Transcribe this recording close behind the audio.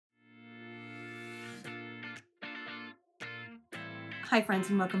Hi friends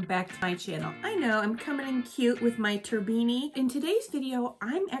and welcome back to my channel. I know I'm coming in cute with my turbini. In today's video,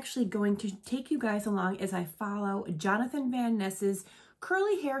 I'm actually going to take you guys along as I follow Jonathan Van Ness's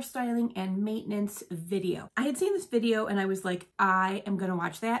curly hairstyling and maintenance video. I had seen this video and I was like, I am gonna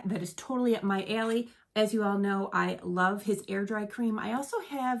watch that. That is totally up my alley. As you all know, I love his air dry cream. I also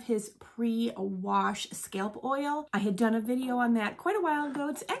have his pre-wash scalp oil. I had done a video on that quite a while ago.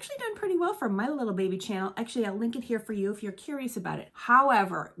 It's actually done pretty well for my little baby channel. Actually, I'll link it here for you if you're curious about it.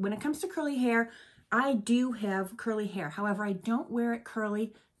 However, when it comes to curly hair, I do have curly hair. However, I don't wear it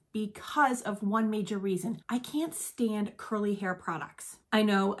curly because of one major reason. I can't stand curly hair products. I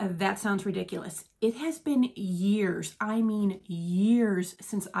know that sounds ridiculous. It has been years, I mean years,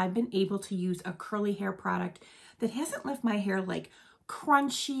 since I've been able to use a curly hair product that hasn't left my hair like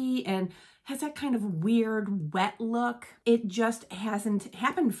crunchy and has that kind of weird wet look. It just hasn't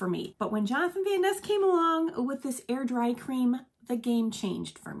happened for me. But when Jonathan Van Ness came along with this air dry cream, the game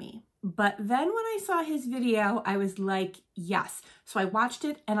changed for me. But then when I saw his video, I was like, yes. So I watched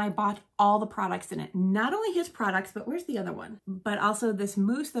it and I bought all the products in it. Not only his products, but where's the other one? But also this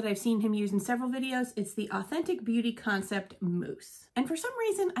mousse that I've seen him use in several videos. It's the Authentic Beauty Concept Mousse. And for some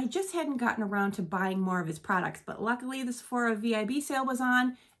reason, I just hadn't gotten around to buying more of his products. But luckily the Sephora VIB sale was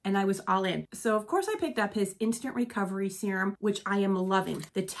on and I was all in. So of course I picked up his Instant Recovery Serum, which I am loving.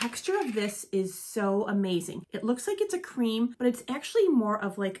 The texture of this is so amazing. It looks like it's a cream, but it's actually more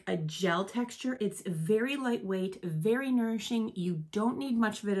of like a gel texture. It's very lightweight, very nourishing. You don't need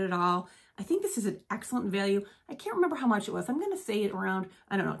much of it at all. I think this is an excellent value. I can't remember how much it was. I'm gonna say it around,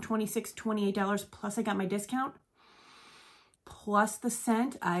 I don't know, $26, $28, plus I got my discount. Plus the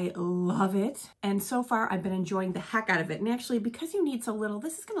scent, I love it. And so far I've been enjoying the heck out of it. And actually, because you need so little,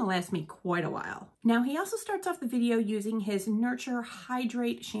 this is gonna last me quite a while. Now he also starts off the video using his Nurture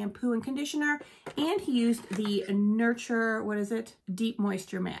Hydrate shampoo and conditioner, and he used the Nurture, what is it? Deep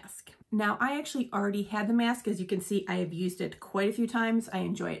Moisture Mask. Now I actually already had the mask. As you can see, I have used it quite a few times. I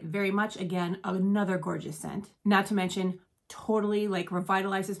enjoy it very much. Again, another gorgeous scent. Not to mention, totally like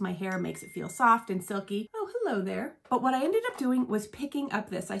revitalizes my hair, makes it feel soft and silky. Oh, hello there. But what I ended up doing was picking up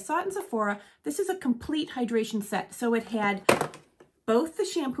this. I saw it in Sephora. This is a complete hydration set. So it had both the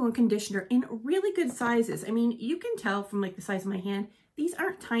shampoo and conditioner in really good sizes. I mean, you can tell from like the size of my hand, these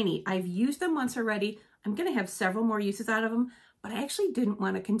aren't tiny. I've used them once already. I'm gonna have several more uses out of them, but I actually didn't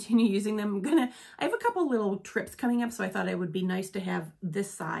want to continue using them. I have a couple little trips coming up, so I thought it would be nice to have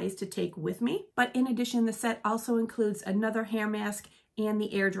this size to take with me. But in addition, the set also includes another hair mask and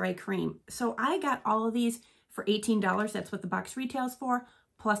the air dry cream. So I got all of these for $18. That's what the box retails for.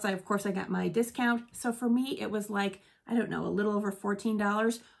 Plus, of course, I got my discount. So for me, it was like, I don't know, a little over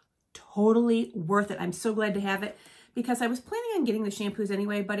 $14. Totally worth it. I'm so glad to have it, because I was planning on getting the shampoos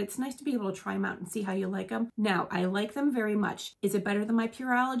anyway, but it's nice to be able to try them out and see how you like them. Now, I like them very much. Is it better than my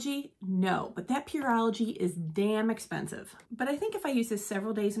Pureology? No, but that Pureology is damn expensive. But I think if I use this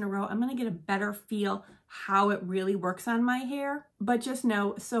several days in a row, I'm gonna get a better feel how it really works on my hair. But just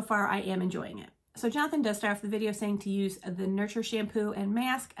know, so far I am enjoying it. So Jonathan does start off the video saying to use the Nurture shampoo and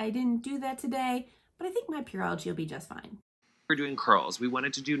mask. I didn't do that today, but I think my Pureology will be just fine. We're doing curls. We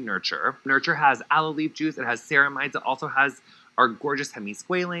wanted to do Nurture. Nurture has aloe leaf juice. It has ceramides. It also has our gorgeous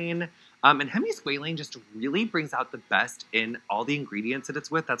hemisqualane. And hemisqualane just really brings out the best in all the ingredients that it's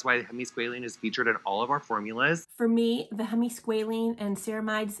with. That's why hemisqualane is featured in all of our formulas. For me, the hemisqualane and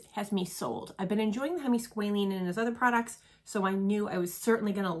ceramides has me sold. I've been enjoying the hemisqualane in his other products, so I knew I was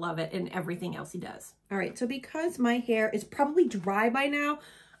certainly gonna love it in everything else he does. All right, so because my hair is probably dry by now,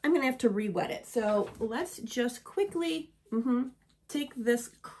 I'm gonna have to re-wet it. So let's just quickly take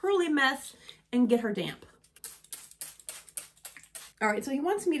this curly mess and get her damp. All right, so he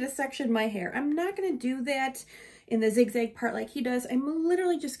wants me to section my hair. I'm not gonna do that in the zigzag part like he does. I'm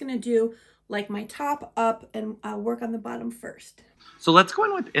literally just gonna do like my top up, and I'll work on the bottom first. So let's go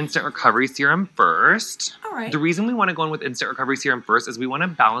in with Instant Recovery Serum first. All right. The reason we want to go in with Instant Recovery Serum first is we want to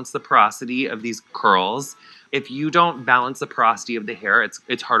balance the porosity of these curls. If you don't balance the porosity of the hair,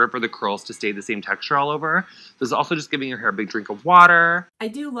 it's harder for the curls to stay the same texture all over. This is also just giving your hair a big drink of water. I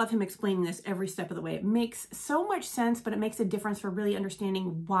do love him explaining this every step of the way. It makes so much sense, but it makes a difference for really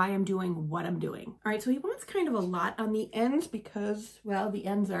understanding why I'm doing what I'm doing. All right, so he wants kind of a lot on the ends because, well, the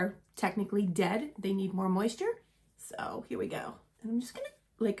ends are technically dead. They need more moisture. So here we go. And I'm just gonna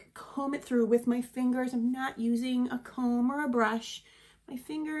like comb it through with my fingers. I'm not using a comb or a brush. My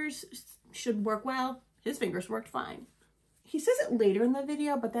fingers should work well. His fingers worked fine. He says it later in the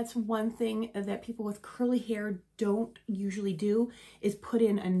video, but that's one thing that people with curly hair don't usually do, is put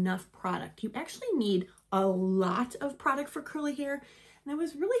in enough product. You actually need a lot of product for curly hair. And I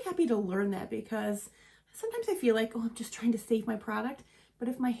was really happy to learn that, because Sometimes I feel like, oh, I'm just trying to save my product. But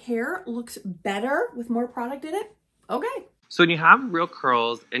if my hair looks better with more product in it, okay. So when you have real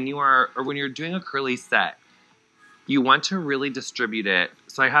curls and or when you're doing a curly set, you want to really distribute it.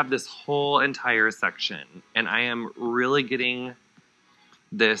 So I have this whole entire section and I am really getting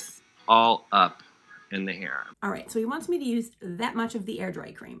this all up in the hair. All right, so he wants me to use that much of the air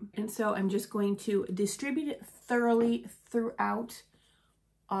dry cream. And so I'm just going to distribute it thoroughly throughout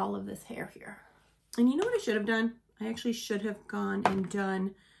all of this hair here. And you know what I should have done? I actually should have gone and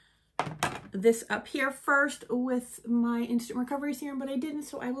done this up here first with my instant recovery serum, but I didn't,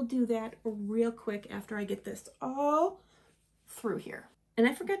 so I will do that real quick after I get this all through here. And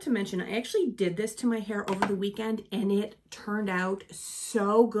I forgot to mention, I actually did this to my hair over the weekend and it turned out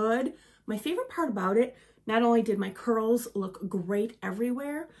so good. My favorite part about it, not only did my curls look great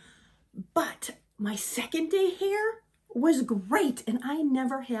everywhere, but my second day hair was great. And I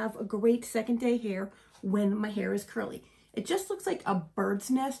never have a great second day hair when my hair is curly. It just looks like a bird's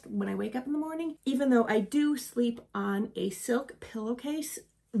nest when I wake up in the morning. Even though I do sleep on a silk pillowcase,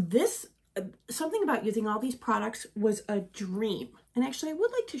 something about using all these products was a dream. And actually I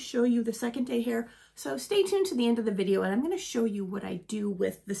would like to show you the second day hair. So stay tuned to the end of the video and I'm going to show you what I do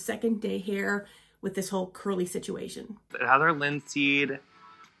with the second day hair with this whole curly situation. It has our linseed,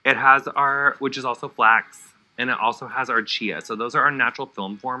 it has our, which is also flax, and it also has our chia. So those are our natural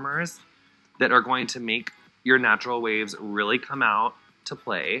film formers that are going to make your natural waves really come out to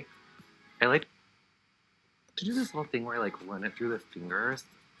play. I like to do this little thing where I like run it through the fingers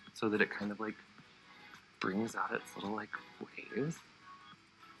so that it kind of like brings out its little like waves.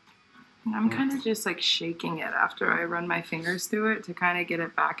 And I'm kind of just like shaking it after I run my fingers through it to kind of get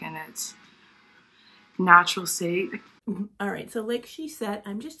it back in its natural state. All right, so like she said,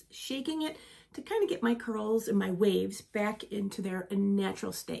 I'm just shaking it to kind of get my curls and my waves back into their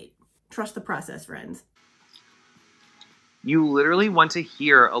natural state. Trust the process, friends. You literally want to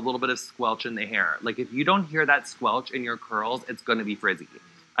hear a little bit of squelch in the hair. Like if you don't hear that squelch in your curls, it's going to be frizzy.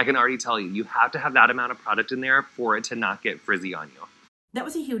 I can already tell you, you have to have that amount of product in there for it to not get frizzy on you. That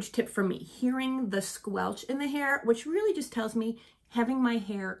was a huge tip for me, hearing the squelch in the hair, which really just tells me having my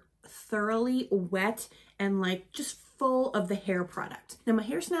hair thoroughly wet and like just full of the hair product. Now my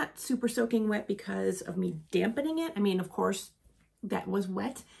hair's not super soaking wet because of me dampening it. I mean, of course that was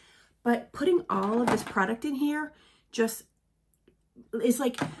wet, but putting all of this product in here just is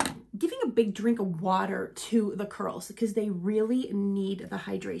like giving a big drink of water to the curls because they really need the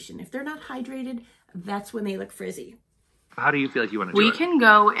hydration. If they're not hydrated, that's when they look frizzy. How do you feel like you want to do it? We can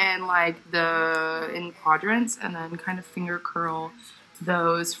go in like in quadrants and then kind of finger curl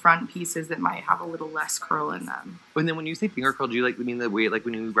those front pieces that might have a little less curl in them. And then when you say finger curl, do you like mean the way like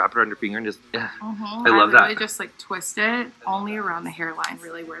when you wrap it around your finger and just I love that. I really just like twist it only around the hairline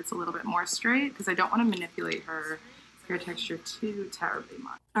really where it's a little bit more straight because I don't want to manipulate her hair texture too terribly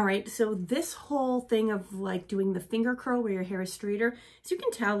much. All right, so this whole thing of like doing the finger curl where your hair is straighter, as you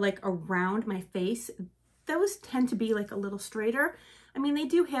can tell, like around my face, those tend to be like a little straighter. I mean, they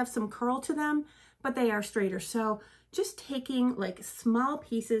do have some curl to them, but they are straighter. So just taking like small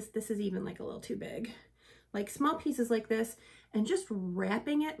pieces, this is even like a little too big, like small pieces like this, and just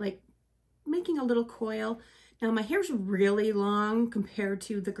wrapping it, like making a little coil. Now my hair's really long compared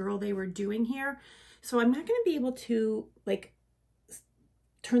to the girl they were doing here. So I'm not gonna be able to like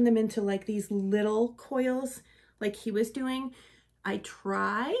turn them into like these little coils like he was doing. I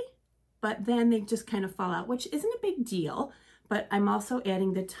try, but then they just kind of fall out, which isn't a big deal. But I'm also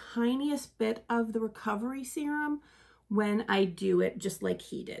adding the tiniest bit of the recovery serum when I do it just like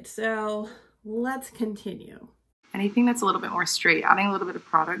he did. So let's continue. Anything that's a little bit more straight, adding a little bit of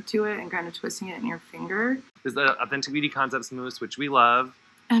product to it and kind of twisting it in your finger. There's the Authentic Beauty Concepts mousse, which we love.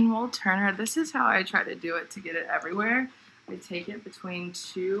 And we'll turn her. This is how I try to do it to get it everywhere. I take it between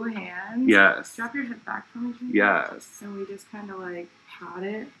two hands. Yes. Drop your head back from me. Yes. And we just kind of like pat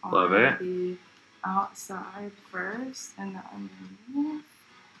it on Love it. the outside first and the underneath.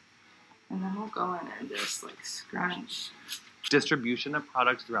 And then we'll go in and just like scrunch. Distribution of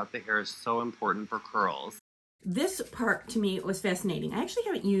product throughout the hair is so important for curls. This part to me was fascinating. I actually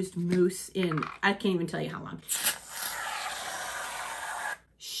haven't used mousse in, I can't even tell you how long.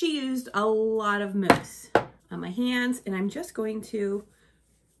 She used a lot of mousse on my hands, and I'm just going to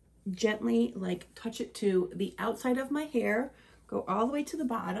gently like touch it to the outside of my hair, go all the way to the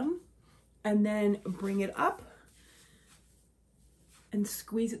bottom, and then bring it up and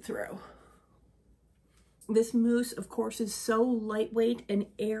squeeze it through. This mousse, of course, is so lightweight and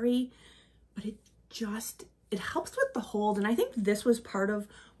airy, but it helps with the hold. And I think this was part of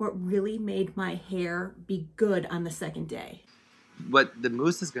what really made my hair be good on the second day. what the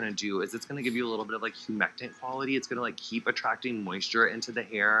mousse is going to do is it's going to give you a little bit of like humectant quality. It's going to like keep attracting moisture into the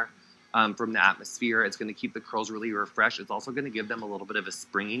hair from the atmosphere. It's going to keep the curls really refreshed. It's also going to give them a little bit of a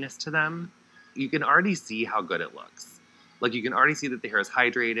springiness to them. You can already see how good it looks. Like you can already see that the hair is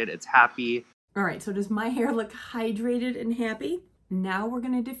hydrated. It's happy. All right, so does my hair look hydrated and happy? Now we're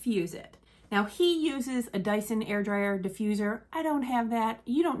going to diffuse it. Now he uses a Dyson air dryer diffuser. I don't have that.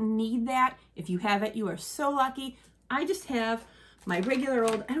 You don't need that. If you have it, you are so lucky. I just have my regular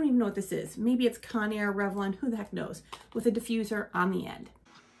old, I don't even know what this is. Maybe it's Conair, Revlon, who the heck knows, with a diffuser on the end.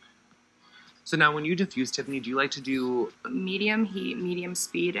 So now when you diffuse, Tiffany, do you like to do medium heat, medium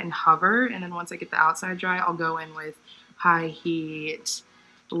speed, and hover? And then once I get the outside dry, I'll go in with high heat,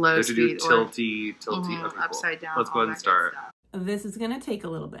 low speed. You have to do tilty. Okay, upside cool. down. Let's go ahead and start. This is gonna take a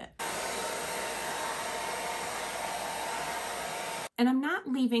little bit. And I'm not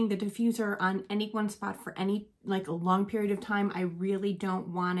leaving the diffuser on any one spot for any, like a long period of time. I really don't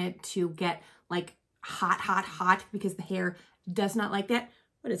want it to get like hot, because the hair does not like that.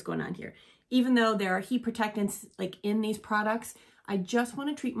 What is going on here? Even though there are heat protectants like in these products, I just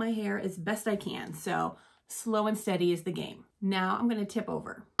want to treat my hair as best I can. So slow and steady is the game. Now I'm going to tip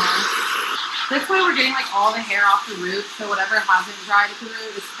over. This way we're getting like all the hair off the root, so whatever hasn't dried at the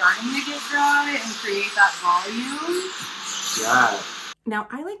root is starting to get dry and create that volume. Yeah. Now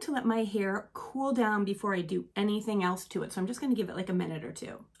I like to let my hair cool down before I do anything else to it. So I'm just going to give it like a minute or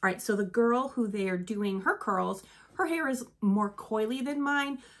two. All right, so the girl who they're doing her curls, her hair is more coily than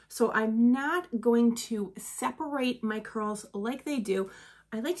mine. So I'm not going to separate my curls like they do.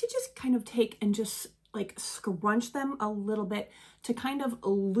 I like to just kind of take and just like scrunch them a little bit to kind of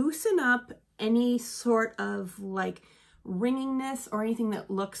loosen up any sort of like ringingness or anything that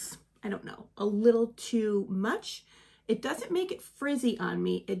looks, I don't know, a little too much. It doesn't make it frizzy on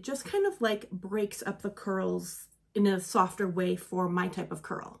me. It just kind of like breaks up the curls in a softer way for my type of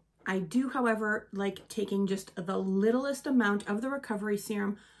curl. I do, however, like taking just the littlest amount of the recovery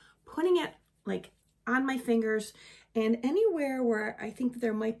serum, putting it like on my fingers and anywhere where I think that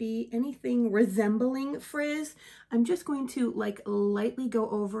there might be anything resembling frizz, I'm just going to like lightly go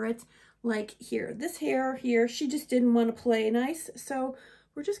over it. Like here, this hair here, she just didn't want to play nice. So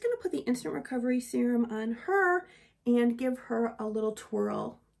we're just going to put the instant recovery serum on her and give her a little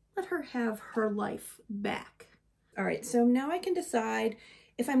twirl. Let her have her life back. All right, so now I can decide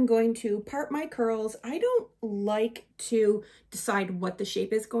if I'm going to part my curls. I don't like to decide what the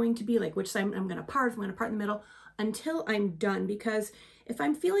shape is going to be, like which side I'm going to part, if I'm going to part in the middle, until I'm done. Because if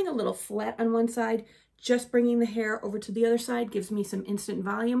I'm feeling a little flat on one side, just bringing the hair over to the other side gives me some instant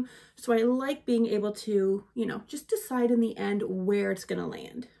volume. So I like being able to, you know, just decide in the end where it's going to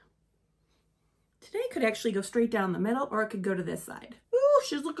land. Today could actually go straight down the middle, or it could go to this side. Ooh,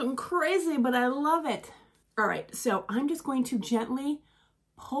 she's looking crazy, but I love it. All right, so I'm just going to gently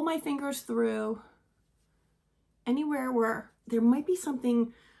pull my fingers through anywhere where there might be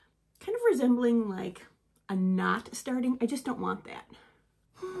something kind of resembling like a knot starting. I just don't want that.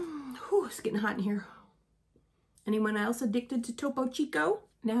 Whew, it's getting hot in here. Anyone else addicted to Topo Chico?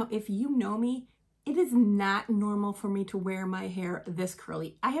 Now, if you know me, it is not normal for me to wear my hair this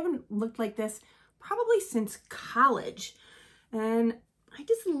curly. I haven't looked like this probably since college. And I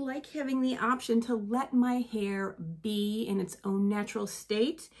just like having the option to let my hair be in its own natural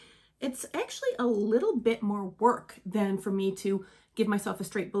state. It's actually a little bit more work than for me to give myself a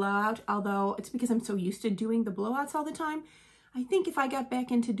straight blowout, although it's because I'm so used to doing the blowouts all the time. I think if I got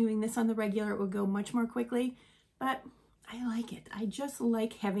back into doing this on the regular, it would go much more quickly, but I like it. I just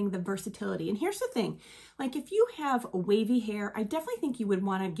like having the versatility. And here's the thing, like if you have wavy hair, I definitely think you would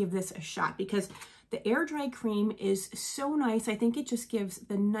want to give this a shot because the air dry cream is so nice. I think it just gives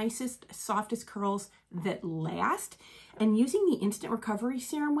the nicest, softest curls that last. And using the instant recovery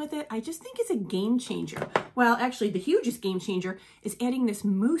serum with it, I just think is a game changer. Well, actually the hugest game changer is adding this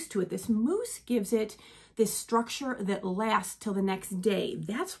mousse to it. This mousse gives it this structure that lasts till the next day.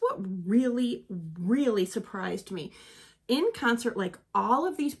 That's what really, really surprised me. In concert, like all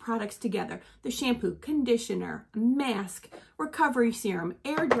of these products together, the shampoo, conditioner, mask, recovery serum,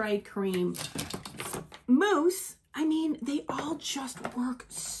 air dry cream, mousse, I mean, they all just work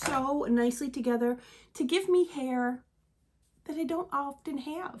so nicely together to give me hair that I don't often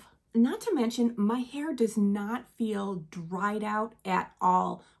have. Not to mention, my hair does not feel dried out at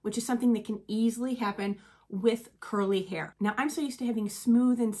all, which is something that can easily happen with curly hair. Now, I'm so used to having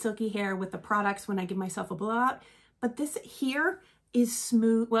smooth and silky hair with the products when I give myself a blowout, but this here is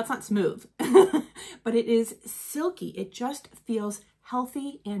smooth. Well, it's not smooth, but it is silky. It just feels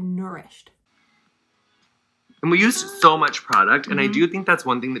healthy and nourished. And we used so much product, and I do think that's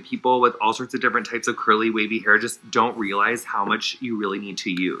one thing that people with all sorts of different types of curly, wavy hair just don't realize how much you really need to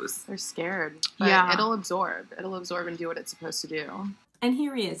use. They're scared, but it'll absorb. It'll absorb and do what it's supposed to do. And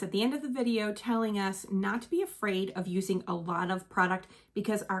here he is at the end of the video telling us not to be afraid of using a lot of product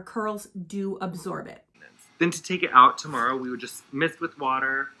because our curls do absorb it. Then to take it out tomorrow, we would just mist with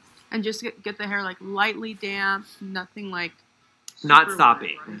water. And just get the hair like lightly damp, nothing like... Not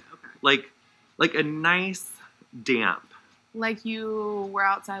sopping. Okay. Like a nice damp. Like you were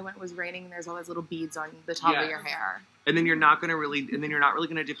outside when it was raining and there's all those little beads on the top of your hair. And then you're not really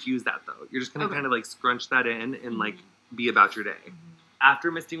going to diffuse that though. You're just going to kind of like scrunch that in and like be about your day.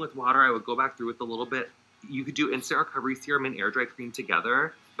 After misting with water, I would go back through with a little bit. You could do instant recovery serum and air dry cream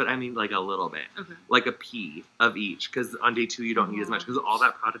together, but I mean like a little bit. Okay. Like a pea of each, because on day 2 you don't need as much because all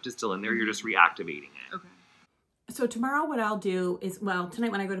that product is still in there. You're just reactivating it. Okay. So tomorrow what I'll do is, well,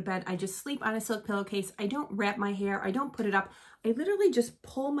 tonight when I go to bed, I just sleep on a silk pillowcase. I don't wrap my hair. I don't put it up. I literally just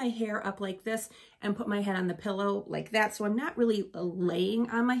pull my hair up like this and put my head on the pillow like that. So I'm not really laying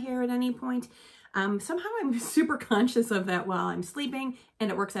on my hair at any point. Somehow I'm super conscious of that while I'm sleeping, and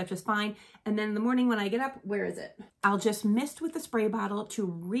it works out just fine. And then in the morning when I get up, where is it? I'll just mist with the spray bottle to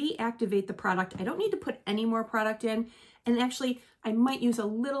reactivate the product. I don't need to put any more product in. And actually, I might use a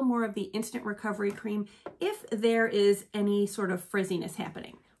little more of the instant recovery cream if there is any sort of frizziness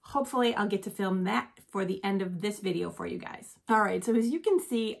happening. Hopefully, I'll get to film that for the end of this video for you guys. All right, so as you can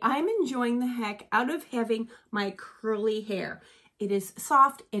see, I'm enjoying the heck out of having my curly hair. It is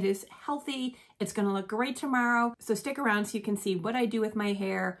soft, it is healthy, it's gonna look great tomorrow. So stick around so you can see what I do with my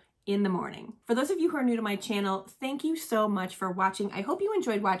hair in the morning. For those of you who are new to my channel, thank you so much for watching. I hope you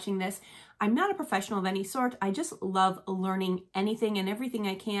enjoyed watching this. I'm not a professional of any sort. I just love learning anything and everything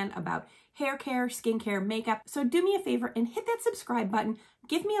I can about hair care, skincare, makeup. So do me a favor and hit that subscribe button,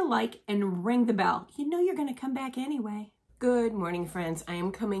 give me a like, and ring the bell. You know you're gonna come back anyway. Good morning, friends. I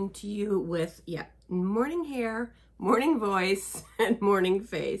am coming to you with, morning hair, morning voice, and morning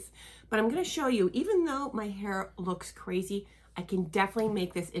face. But I'm gonna show you, even though my hair looks crazy, I can definitely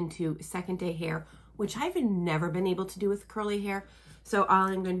make this into second day hair, which I've never been able to do with curly hair. So all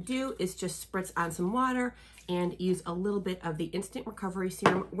I'm going to do is just spritz on some water and use a little bit of the instant recovery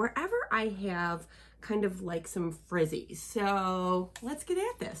serum wherever I have kind of like some frizzies. So let's get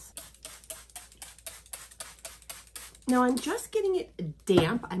at this. Now I'm just getting it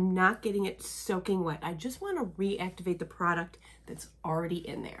damp. I'm not getting it soaking wet. I just want to reactivate the product that's already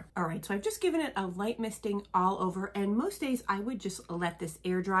in there. All right, so I've just given it a light misting all over, and most days I would just let this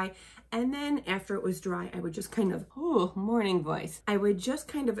air dry, and then after it was dry, I would just kind of, morning voice. I would just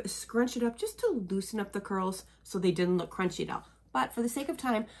kind of scrunch it up just to loosen up the curls so they didn't look crunchy at all. But for the sake of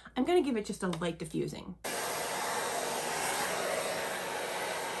time, I'm gonna give it just a light diffusing.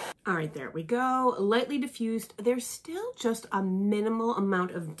 All right, there we go, lightly diffused. There's still just a minimal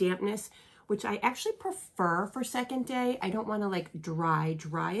amount of dampness, which I actually prefer for second day. I don't want to like dry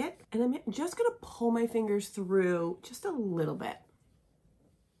it. And I'm just gonna pull my fingers through just a little bit.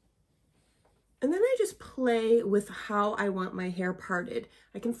 And then I just play with how I want my hair parted.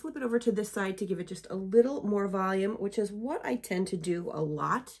 I can flip it over to this side to give it just a little more volume, which is what I tend to do a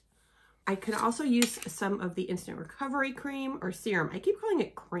lot. I could also use some of the instant recovery cream or serum. I keep calling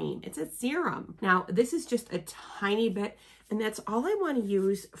it cream. It's a serum. Now, this is just a tiny bit, and that's all I want to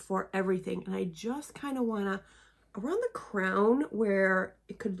use for everything. And I just kind of want to, around the crown where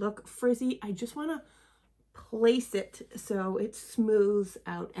it could look frizzy, I just want to place it so it smooths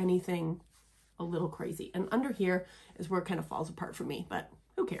out anything a little crazy. And under here is where it kind of falls apart for me, but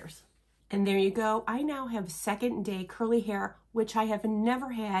who cares? And there you go. I now have second day curly hair, which I have never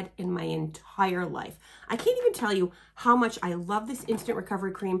had in my entire life. I can't even tell you how much I love this instant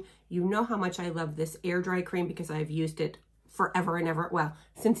recovery cream. You know how much I love this air dry cream because I've used it forever and ever, well,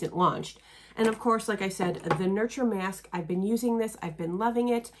 since it launched. And of course, like I said, the Nurture mask, I've been using this, I've been loving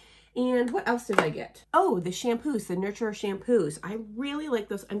it. And what else did I get? Oh, the shampoos, the Nurture shampoos. I really like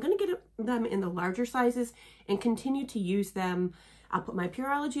those. I'm gonna get them in the larger sizes and continue to use them. I'll put my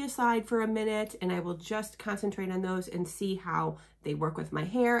Pureology aside for a minute and I will just concentrate on those and see how they work with my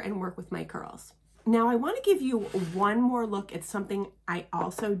hair and work with my curls. Now I want to give you one more look at something I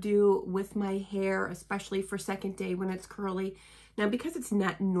also do with my hair, especially for second day when it's curly. Now because it's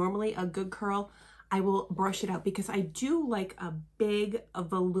not normally a good curl, I will brush it out because I do like a big,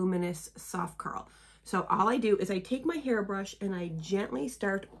 voluminous, soft curl. So all I do is I take my hairbrush and I gently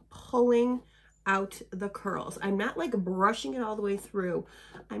start pulling out the curls. I'm not like brushing it all the way through.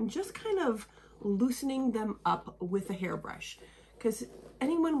 I'm just kind of loosening them up with a hairbrush because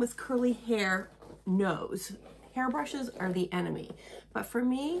anyone with curly hair knows hairbrushes are the enemy. But for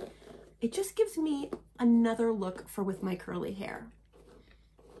me, it just gives me another look for with my curly hair.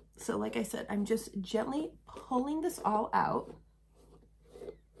 So like I said, I'm just gently pulling this all out.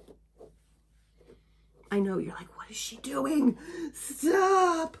 I know you're like, what is she doing?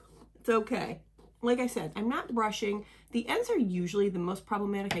 Stop. It's okay. Like I said, I'm not brushing. The ends are usually the most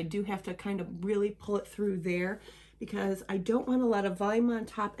problematic. I do have to kind of really pull it through there because I don't want a lot of volume on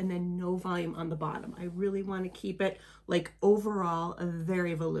top and then no volume on the bottom. I really want to keep it like overall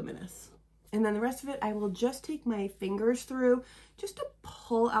very voluminous. And then the rest of it, I will just take my fingers through just to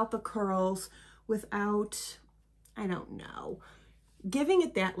pull out the curls without, I don't know, giving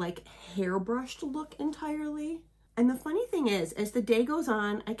it that like hairbrushed look entirely. And the funny thing is, as the day goes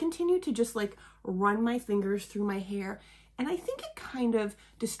on, I continue to just like run my fingers through my hair, and I think it kind of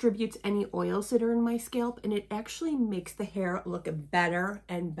distributes any oils that are in my scalp, and it actually makes the hair look better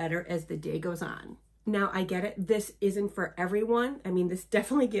and better as the day goes on. Now, I get it, this isn't for everyone. I mean, this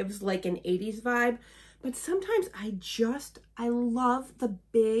definitely gives like an 80s vibe, but sometimes I love the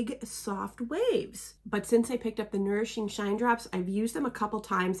big soft waves. But since I picked up the Nourishing Shine Drops, I've used them a couple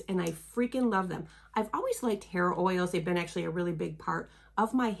times and I freaking love them. I've always liked hair oils. They've been actually a really big part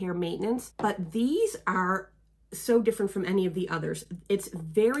of my hair maintenance, but these are so different from any of the others. It's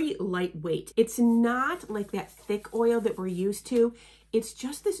very lightweight. It's not like that thick oil that we're used to. It's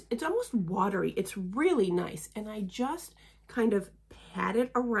just this, it's almost watery. It's really nice. And I just kind of pat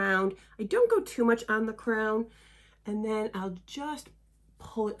it around. I don't go too much on the crown, and then I'll just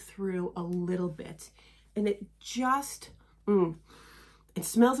pull it through a little bit. And it just, it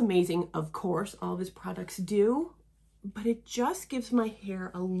smells amazing. Of course, all of his products do, but it just gives my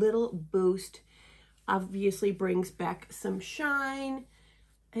hair a little boost. Obviously brings back some shine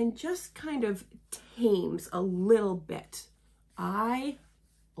and just kind of tames a little bit. I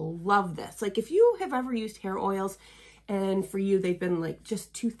love this. Like if you have ever used hair oils and for you they've been like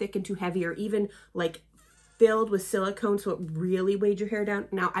just too thick and too heavy, or even like filled with silicone so it really weighed your hair down.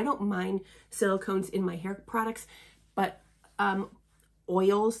 Now, I don't mind silicones in my hair products, but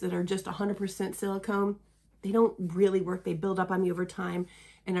oils that are just 100% silicone, they don't really work. They build up on me over time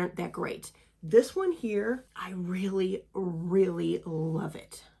and aren't that great. This one here, I really, really love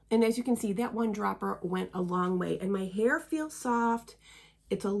it. And as you can see, that one dropper went a long way, and my hair feels soft.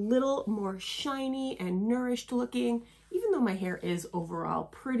 It's a little more shiny and nourished looking, even though my hair is overall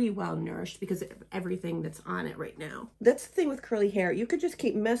pretty well nourished because of everything that's on it right now. That's the thing with curly hair. You could just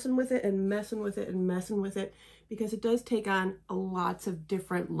keep messing with it and messing with it and messing with it because it does take on lots of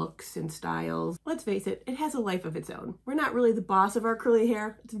different looks and styles. Let's face it, it has a life of its own. We're not really the boss of our curly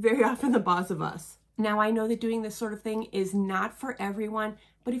hair. It's very often the boss of us. Now, I know that doing this sort of thing is not for everyone,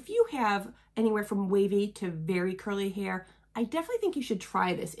 but if you have anywhere from wavy to very curly hair, I definitely think you should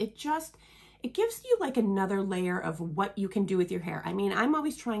try this. It gives you like another layer of what you can do with your hair. I mean, I'm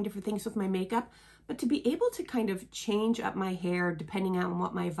always trying different things with my makeup, but to be able to kind of change up my hair depending on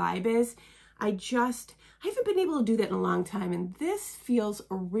what my vibe is, I haven't been able to do that in a long time, and this feels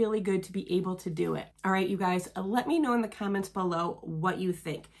really good to be able to do it. All right, you guys, let me know in the comments below what you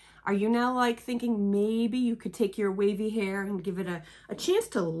think. Are you now like thinking maybe you could take your wavy hair and give it a chance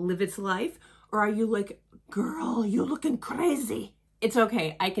to live its life? Or are you like, girl, you're looking crazy? It's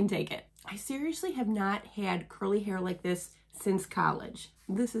okay, I can take it. I seriously have not had curly hair like this since college.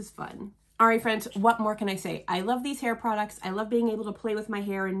 This is fun. All right, friends, what more can I say? I love these hair products. I love being able to play with my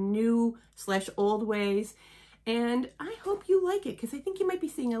hair in new/old ways. And I hope you like it because I think you might be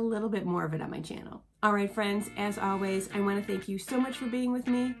seeing a little bit more of it on my channel. All right, friends, as always, I want to thank you so much for being with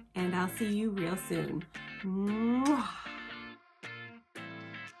me, and I'll see you real soon. Mwah.